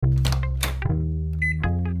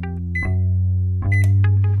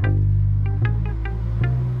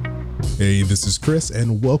Hey, this is Chris,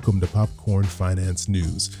 and welcome to Popcorn Finance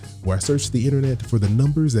News, where I search the internet for the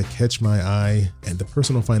numbers that catch my eye and the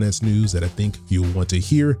personal finance news that I think you'll want to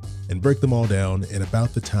hear, and break them all down in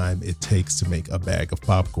about the time it takes to make a bag of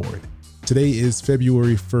popcorn. Today is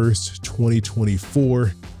February 1st,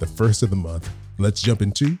 2024, the first of the month. Let's jump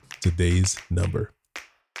into today's number.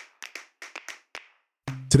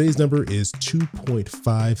 Today's number is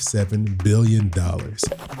 $2.57 billion.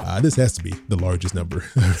 This has to be the largest number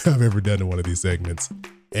I've ever done in one of these segments.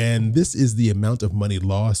 And this is the amount of money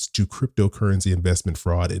lost to cryptocurrency investment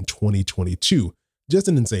fraud in 2022. Just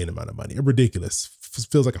an insane amount of money, a ridiculous,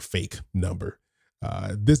 feels like a fake number.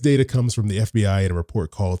 This data comes from the FBI in a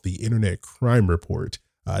report called the Internet Crime Report.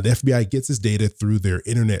 The FBI gets this data through their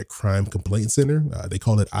Internet Crime Complaint Center. They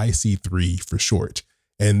call it IC3 for short.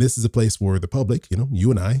 And this is a place where the public,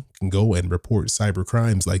 you and I, can go and report cyber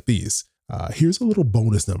crimes like these. Here's a little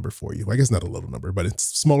bonus number for you. I guess not a little number, but it's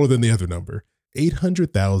smaller than the other number.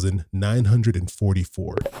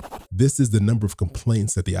 800,944. This is the number of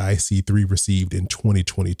complaints that the IC3 received in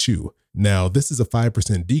 2022. Now, this is a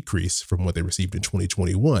 5% decrease from what they received in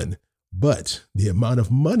 2021, but the amount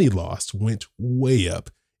of money lost went way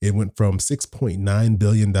up. It went from $6.9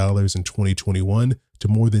 billion in 2021 to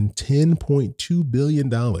more than $10.2 billion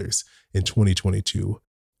in 2022.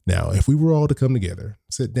 Now, if we were all to come together,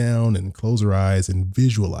 sit down and close our eyes and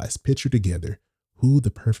visualize, picture together who the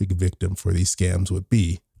perfect victim for these scams would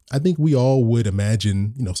be, I think we all would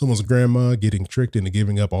imagine, someone's grandma getting tricked into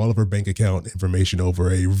giving up all of her bank account information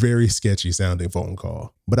over a very sketchy sounding phone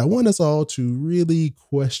call. But I want us all to really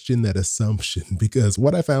question that assumption, because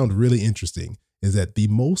what I found really interesting is that the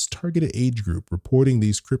most targeted age group reporting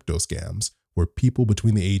these crypto scams were people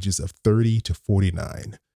between the ages of 30 to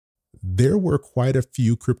 49. There were quite a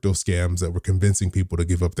few crypto scams that were convincing people to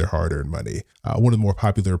give up their hard-earned money. One of the more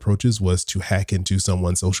popular approaches was to hack into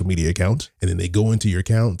someone's social media account, and then they go into your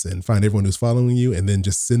accounts and find everyone who's following you and then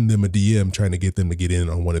just send them a DM trying to get them to get in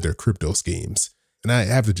on one of their crypto schemes. And I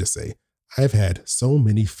have to just say, I've had so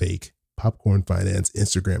many fake Popcorn Finance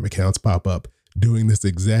Instagram accounts pop up doing this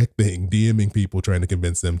exact thing, DMing people trying to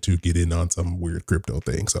convince them to get in on some weird crypto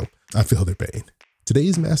thing. So I feel their pain.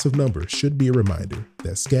 Today's massive number should be a reminder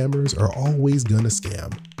that scammers are always gonna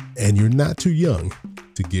scam, and you're not too young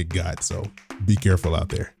to get got. So be careful out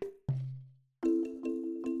there.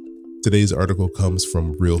 Today's article comes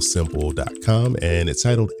from realsimple.com, and it's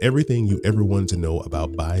titled Everything You Ever Wanted to Know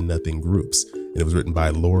About Buy Nothing Groups. And it was written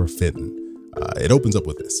by Laura Fenton. It opens up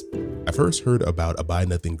with this. I first heard about a Buy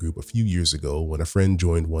Nothing group a few years ago when a friend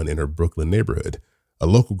joined one in her Brooklyn neighborhood. A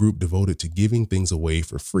local group devoted to giving things away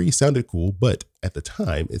for free sounded cool, but at the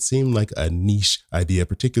time, it seemed like a niche idea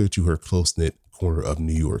particular to her close-knit corner of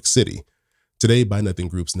New York City. Today, Buy Nothing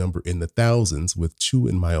groups number in the thousands, with 2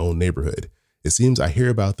 in my own neighborhood. It seems I hear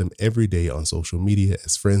about them every day on social media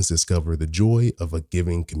as friends discover the joy of a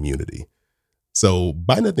giving community. So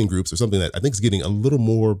Buy Nothing groups are something that I think is getting a little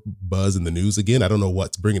more buzz in the news again. I don't know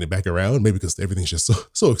what's bringing it back around, maybe because everything's just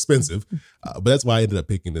so expensive. But that's why I ended up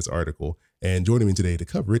picking this article. And joining me today to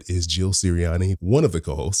cover it is Jill Sirianni, one of the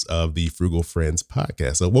co-hosts of the Frugal Friends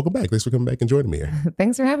podcast. So welcome back. Thanks for coming back and joining me here.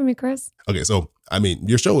 Thanks for having me, Chris. Okay, so,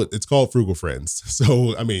 your show, it's called Frugal Friends.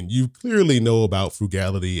 So, you clearly know about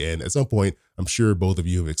frugality. And at some point, I'm sure both of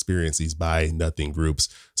you have experienced these Buy Nothing groups.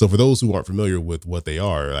 So for those who aren't familiar with what they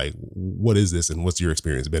are, what is this and what's your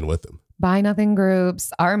experience been with them? Buy Nothing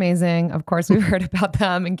groups are amazing. Of course, we've heard about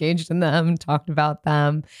them, engaged in them, talked about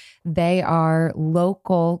them. They are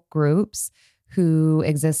local groups who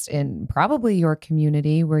exist in probably your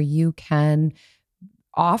community where you can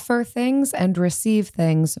offer things and receive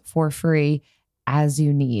things for free as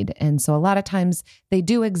you need. And so a lot of times they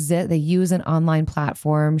do exist. They use an online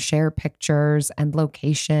platform, share pictures and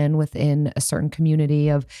location within a certain community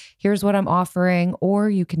of here's what I'm offering. Or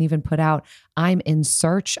you can even put out, I'm in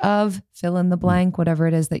search of, fill in the blank, whatever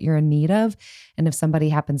it is that you're in need of. And if somebody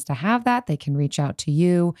happens to have that, they can reach out to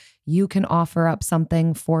you. You can offer up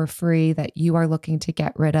something for free that you are looking to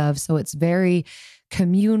get rid of. So it's very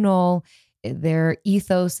communal. Their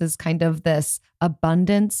ethos is kind of this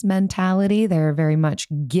abundance mentality. They're very much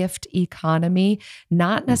gift economy,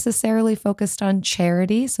 not necessarily focused on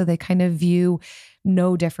charity. So they kind of view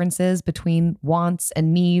no differences between wants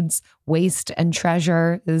and needs, waste and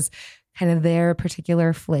treasure is kind of their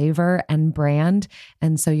particular flavor and brand.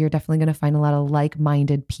 And so you're definitely going to find a lot of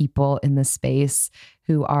like-minded people in this space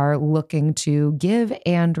who are looking to give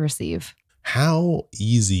and receive. How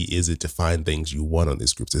easy is it to find things you want on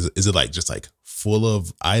these groups? Is it just full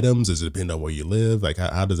of items? Does it depend on where you live?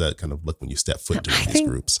 How does that kind of look when you step foot into these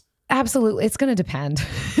groups? Absolutely. It's going to depend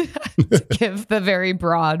to give the very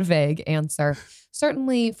broad, vague answer.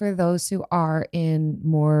 certainly for those who are in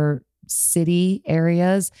more city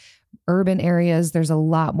areas, urban areas, there's a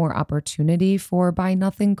lot more opportunity for buy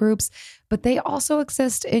nothing groups, but they also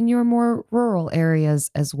exist in your more rural areas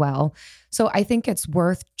as well. So I think it's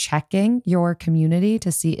worth checking your community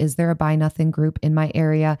to see, is there a buy nothing group in my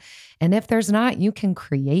area? And if there's not, you can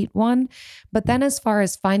create one. But then as far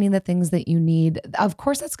as finding the things that you need, of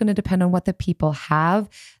course, that's going to depend on what the people have,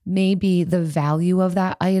 maybe the value of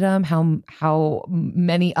that item, how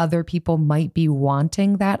many other people might be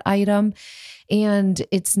wanting that item. And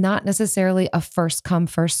it's not necessarily a first come,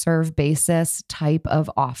 first serve basis type of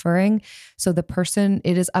offering. So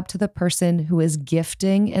it is up to the person who is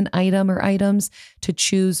gifting an item or items to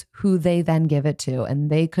choose who they then give it to. And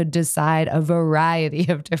they could decide a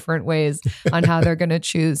variety of different ways on how they're going to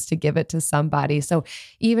choose to give it to somebody. So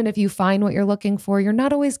even if you find what you're looking for, you're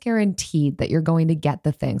not always guaranteed that you're going to get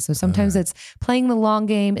the thing. So sometimes it's playing the long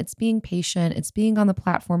game, it's being patient, it's being on the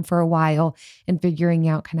platform for a while and figuring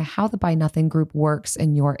out kind of how the buy nothing group works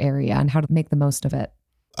in your area and how to make the most of it.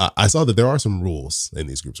 I saw that there are some rules in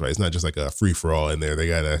these groups, right? It's not just like a free for all in there. They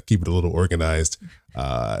got to keep it a little organized.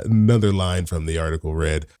 Another line from the article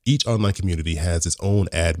read, each online community has its own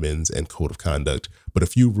admins and code of conduct, but a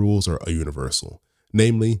few rules are universal.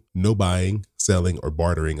 Namely, no buying, selling, or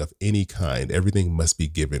bartering of any kind. Everything must be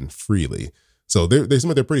given freely. So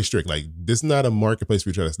they're pretty strict. Like, this is not a marketplace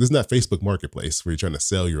where this is not Facebook Marketplace where you're trying to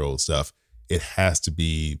sell your old stuff. It has to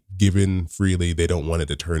be given freely. They don't want it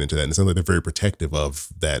to turn into that. And it sounds like they're very protective of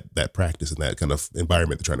that practice and that kind of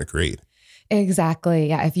environment they're trying to create. Exactly.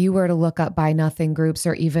 Yeah. If you were to look up buy nothing groups,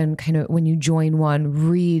 or even kind of when you join one,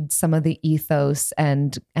 read some of the ethos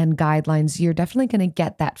and guidelines, you're definitely going to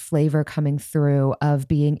get that flavor coming through of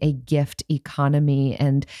being a gift economy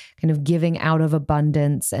and kind of giving out of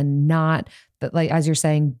abundance and not that, like, as you're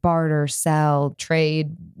saying, barter, sell,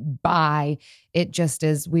 trade, buy. It just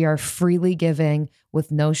is, we are freely giving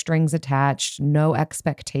with no strings attached, no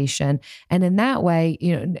expectation. And in that way,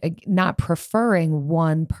 not preferring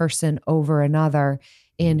one person over another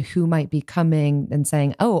in who might be coming and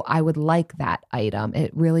saying, oh, I would like that item.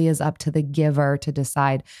 It really is up to the giver to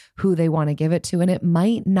decide who they want to give it to. And it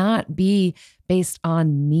might not be based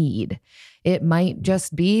on need. It might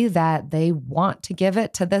just be that they want to give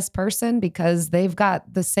it to this person because they've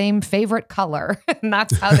got the same favorite color and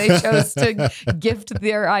that's how they chose to gift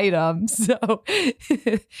their item. So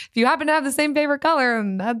if you happen to have the same favorite color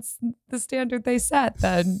and that's the standard they set,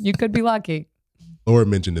 then you could be lucky. Laura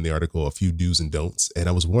mentioned in the article a few do's and don'ts, and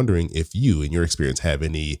I was wondering if you, in your experience, have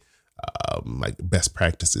any like best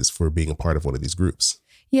practices for being a part of one of these groups.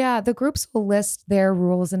 Yeah, the groups will list their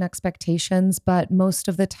rules and expectations, but most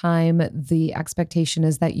of the time, the expectation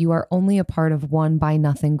is that you are only a part of one buy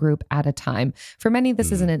nothing group at a time. For many,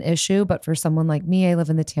 this isn't an issue, but for someone like me, I live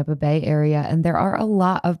in the Tampa Bay area, and there are a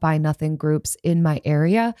lot of buy nothing groups in my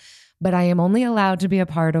area, but I am only allowed to be a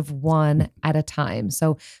part of one at a time.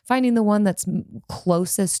 So finding the one that's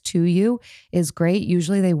closest to you is great.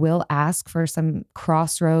 Usually they will ask for some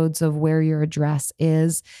crossroads of where your address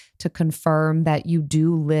is to confirm that you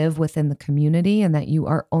do live within the community and that you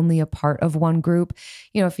are only a part of one group.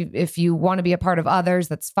 If you want to be a part of others,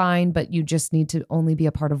 that's fine, but you just need to only be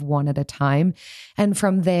a part of one at a time. And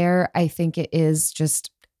from there, I think it is just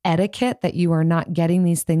etiquette that you are not getting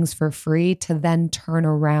these things for free to then turn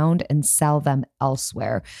around and sell them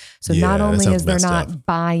elsewhere. So not only is there not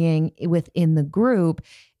buying within the group,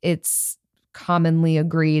 it's commonly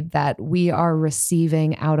agreed that we are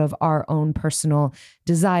receiving out of our own personal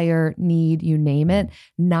desire, need, you name it,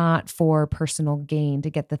 not for personal gain to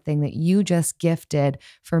get the thing that you just gifted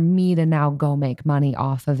for me to now go make money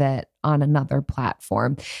off of it on another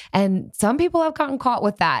platform. And some people have gotten caught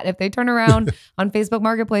with that. If they turn around on Facebook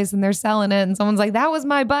Marketplace and they're selling it and someone's like, that was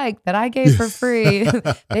my bike that I gave for free,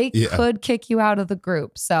 they could kick you out of the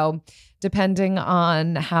group. So depending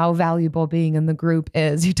on how valuable being in the group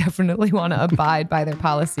is, you definitely want to abide by their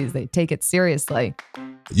policies. They take it seriously.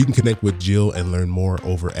 You can connect with Jill and learn more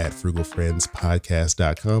over at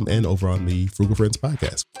frugalfriendspodcast.com and over on the Frugal Friends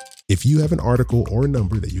podcast. If you have an article or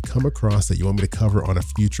number that you come across that you want me to cover on a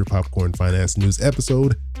future Popcorn Finance News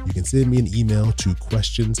episode, you can send me an email to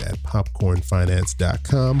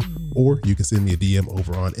questions@popcornfinance.com, or you can send me a DM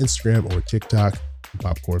over on Instagram or TikTok.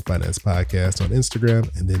 Popcorn Finance Podcast on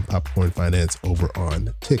Instagram, and then Popcorn Finance over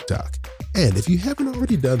on TikTok. And if you haven't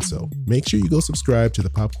already done so, make sure you go subscribe to the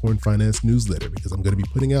Popcorn Finance newsletter, because I'm going to be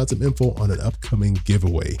putting out some info on an upcoming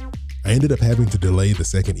giveaway. I ended up having to delay the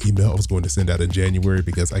second email I was going to send out in January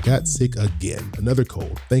because I got sick again, another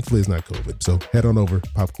cold. Thankfully, it's not COVID. So head on over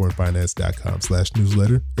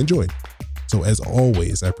popcornfinance.com/newsletter and join. So as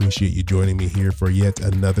always, I appreciate you joining me here for yet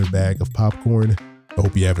another bag of popcorn. I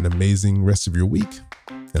hope you have an amazing rest of your week,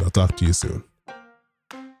 and I'll talk to you soon.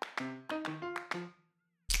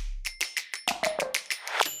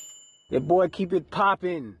 Yeah, boy, keep it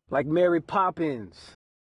poppin' like Mary Poppins.